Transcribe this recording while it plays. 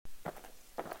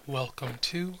Welcome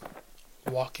to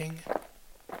Walking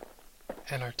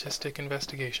an Artistic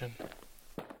Investigation.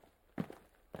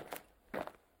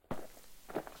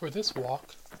 For this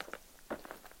walk,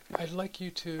 I'd like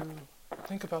you to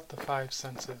think about the five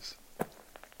senses.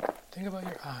 Think about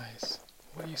your eyes,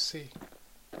 what you see.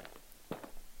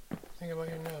 Think about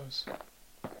your nose,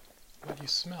 what you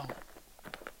smell.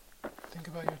 Think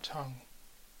about your tongue,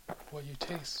 what you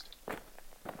taste.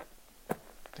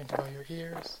 Think about your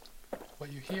ears,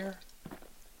 what you hear.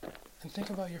 And think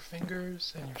about your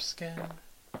fingers and your skin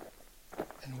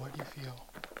and what you feel.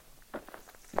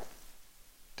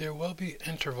 There will be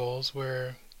intervals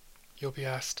where you'll be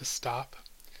asked to stop.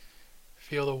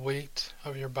 Feel the weight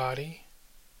of your body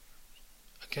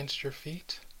against your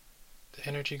feet, the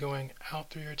energy going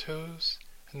out through your toes,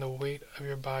 and the weight of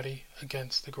your body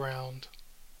against the ground.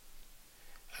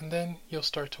 And then you'll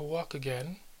start to walk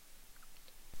again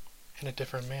in a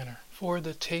different manner. For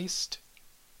the taste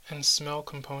and smell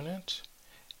component,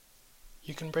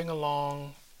 you can bring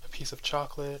along a piece of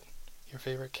chocolate, your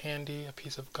favorite candy, a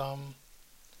piece of gum,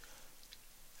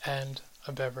 and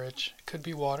a beverage. It could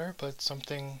be water, but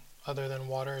something other than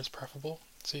water is preferable,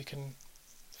 so you can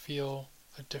feel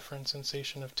a different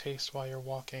sensation of taste while you're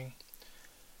walking.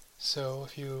 So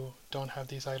if you don't have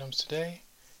these items today,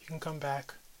 you can come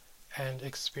back and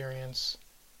experience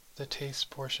the taste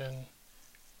portion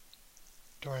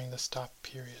during the stop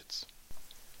periods.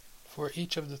 For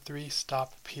each of the 3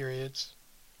 stop periods,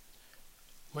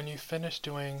 when you finish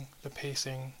doing the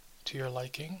pacing to your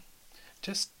liking,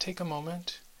 just take a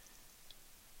moment,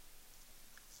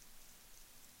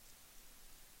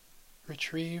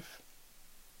 retrieve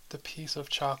the piece of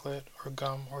chocolate or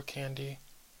gum or candy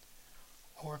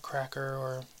or cracker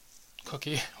or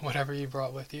cookie, whatever you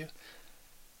brought with you.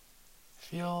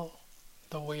 Feel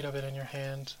the weight of it in your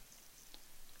hand.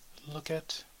 Look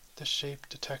at the shape,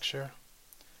 the texture,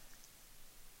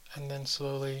 and then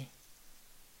slowly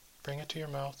bring it to your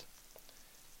mouth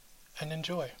and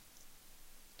enjoy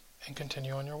and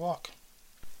continue on your walk.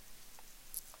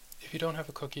 If you don't have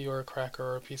a cookie or a cracker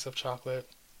or a piece of chocolate,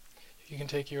 you can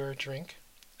take your drink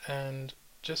and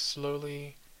just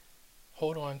slowly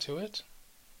hold on to it.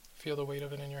 Feel the weight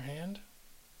of it in your hand.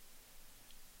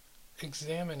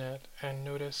 Examine it and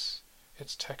notice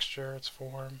its texture, its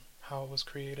form, how it was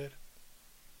created.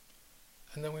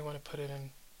 And then we want to put it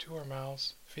into our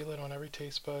mouths, feel it on every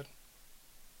taste bud.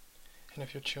 And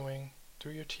if you're chewing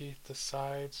through your teeth, the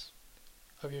sides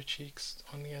of your cheeks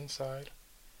on the inside,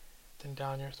 then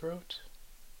down your throat,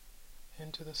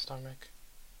 into the stomach.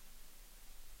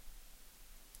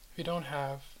 If you don't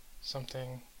have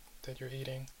something that you're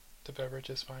eating, the beverage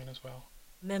is fine as well.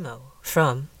 Memo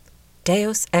from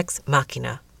Deus Ex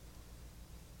Machina.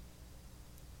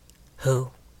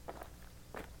 Who?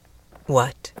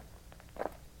 What?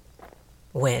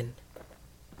 When?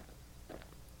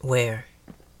 Where?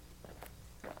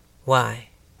 Why?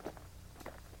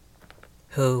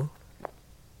 Who?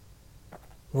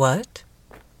 What?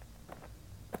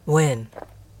 When?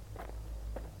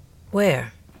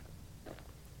 Where?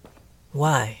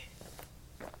 Why?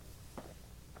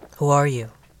 Who are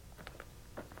you?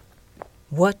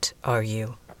 What are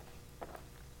you?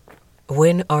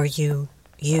 When are you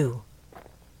you?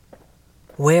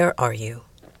 Where are you?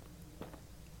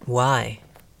 Why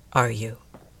are you?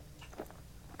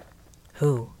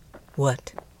 Who?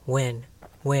 What? When?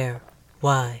 Where?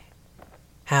 Why?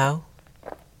 How?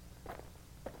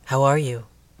 How are you?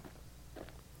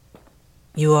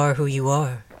 You are who you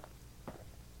are.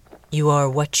 You are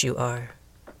what you are.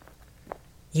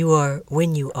 You are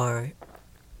when you are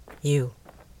you.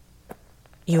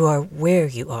 You are where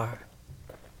you are.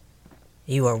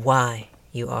 You are why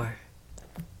you are.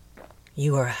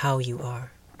 You are how you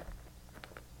are.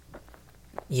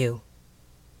 You.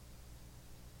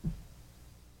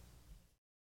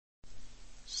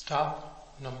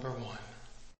 Stop number 1.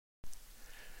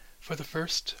 For the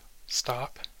first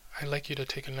stop, I'd like you to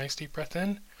take a nice deep breath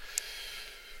in.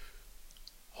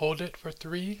 Hold it for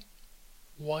 3.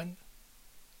 1,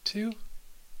 2,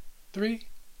 3.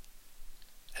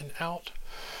 And out.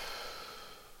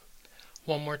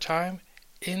 One more time.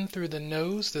 In through the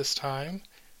nose this time.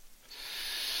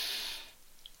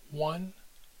 1,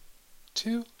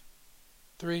 2,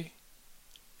 3.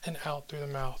 And out through the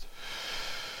mouth.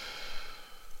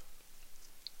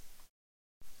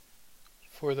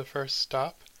 For the first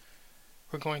stop,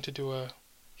 we're going to do a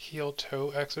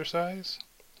heel-toe exercise.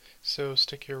 So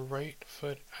stick your right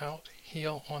foot out,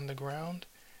 heel on the ground,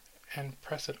 and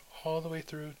press it all the way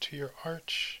through to your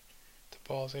arch, the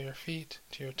balls of your feet,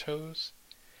 to your toes,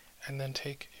 and then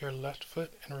take your left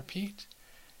foot and repeat,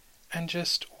 and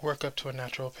just work up to a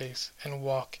natural pace and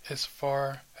walk as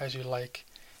far as you like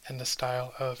in the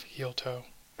style of heel toe.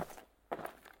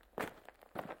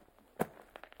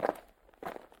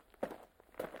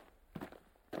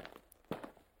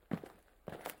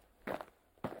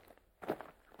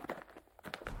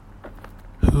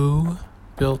 Who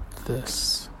built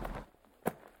this?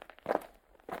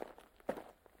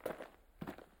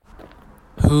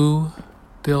 Who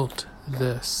built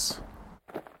this?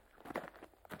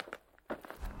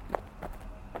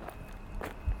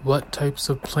 What types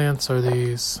of plants are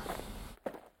these?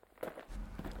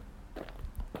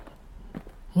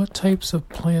 What types of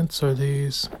plants are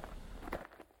these?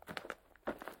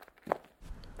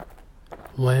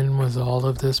 When was all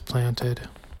of this planted?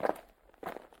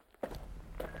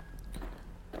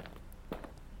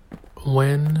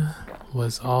 When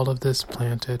was all of this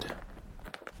planted?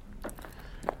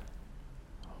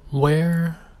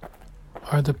 Where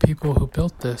are the people who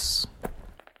built this?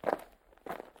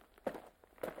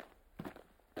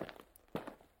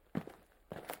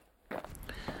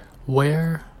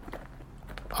 Where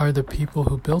are the people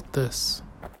who built this?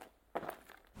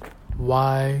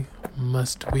 Why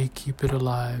must we keep it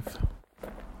alive?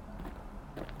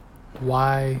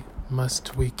 Why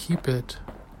must we keep it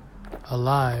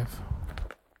alive?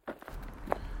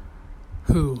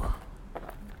 Who?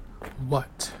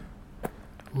 What?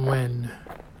 When?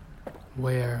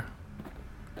 Where?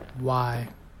 Why?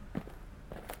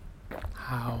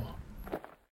 How?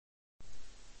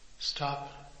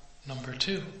 Stop number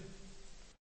 2.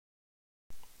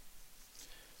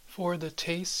 For the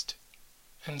taste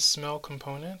and smell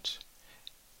component,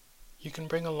 you can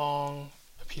bring along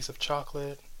a piece of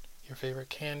chocolate, your favorite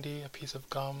candy, a piece of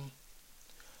gum,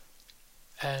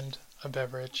 and a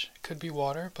beverage. It could be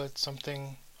water, but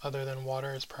something other than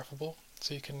water is preferable,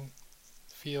 so you can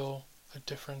feel a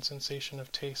different sensation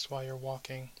of taste while you're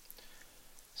walking.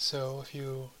 So if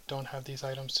you don't have these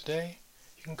items today,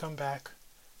 you can come back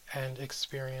and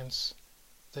experience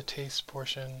the taste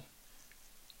portion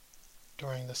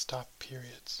during the stop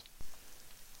periods.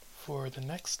 For the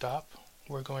next stop,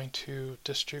 we're going to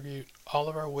distribute all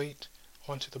of our weight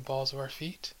onto the balls of our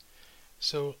feet.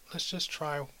 So let's just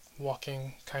try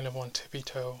walking kind of on tippy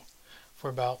toe for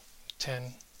about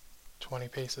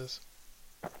 10-20 paces.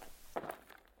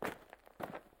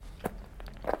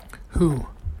 Who?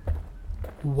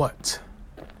 What?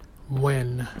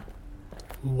 When?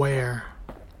 Where?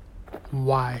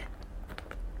 Why?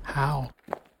 How?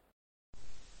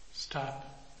 Stop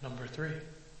number 3.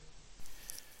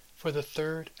 For the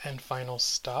third and final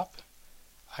stop,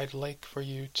 I'd like for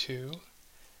you to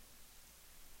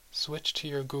switch to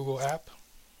your Google app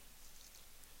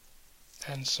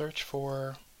and search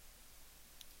for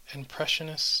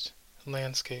Impressionist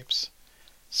landscapes.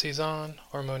 Cezanne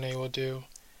or Monet will do,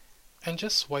 and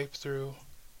just swipe through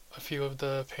a few of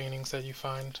the paintings that you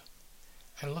find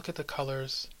and look at the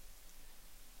colors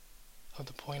of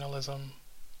the pointillism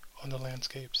on the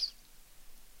landscapes.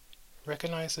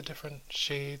 Recognize the different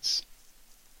shades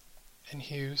and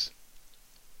hues,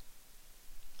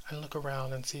 and look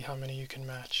around and see how many you can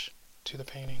match to the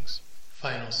paintings.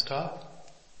 Final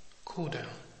stop, cool down.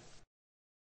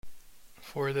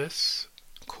 For this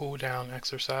cool down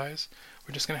exercise,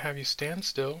 we're just going to have you stand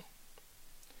still,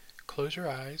 close your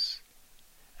eyes,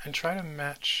 and try to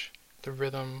match the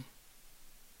rhythm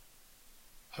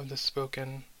of the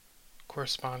spoken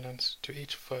correspondence to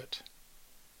each foot.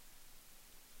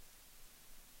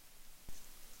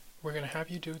 We're going to have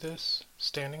you do this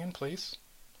standing in place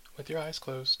with your eyes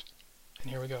closed, and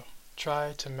here we go.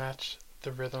 Try to match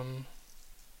the rhythm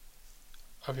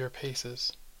of your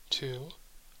paces to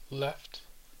left,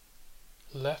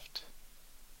 left,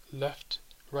 left,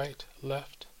 right,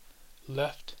 left,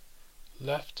 left,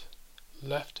 left,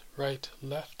 left, right,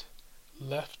 left,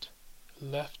 left,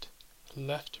 left,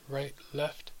 left, right,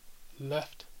 left,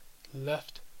 left,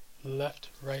 left, left,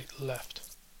 right,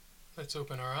 left. Let's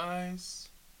open our eyes.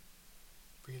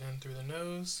 Breathe in through the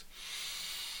nose.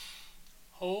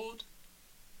 Hold.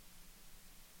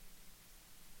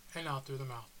 And out through the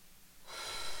mouth.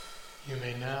 You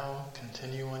may now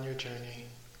continue on your journey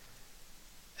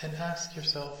and ask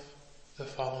yourself the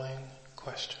following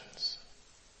questions.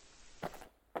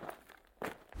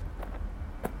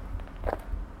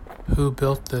 Who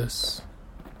built this?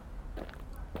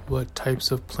 What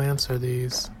types of plants are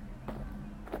these?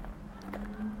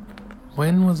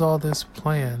 When was all this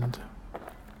planned?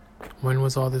 When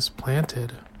was all this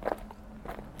planted?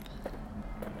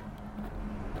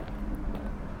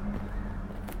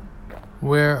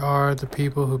 Where are the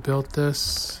people who built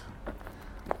this?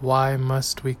 Why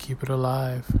must we keep it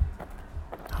alive?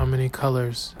 How many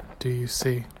colors do you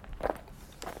see?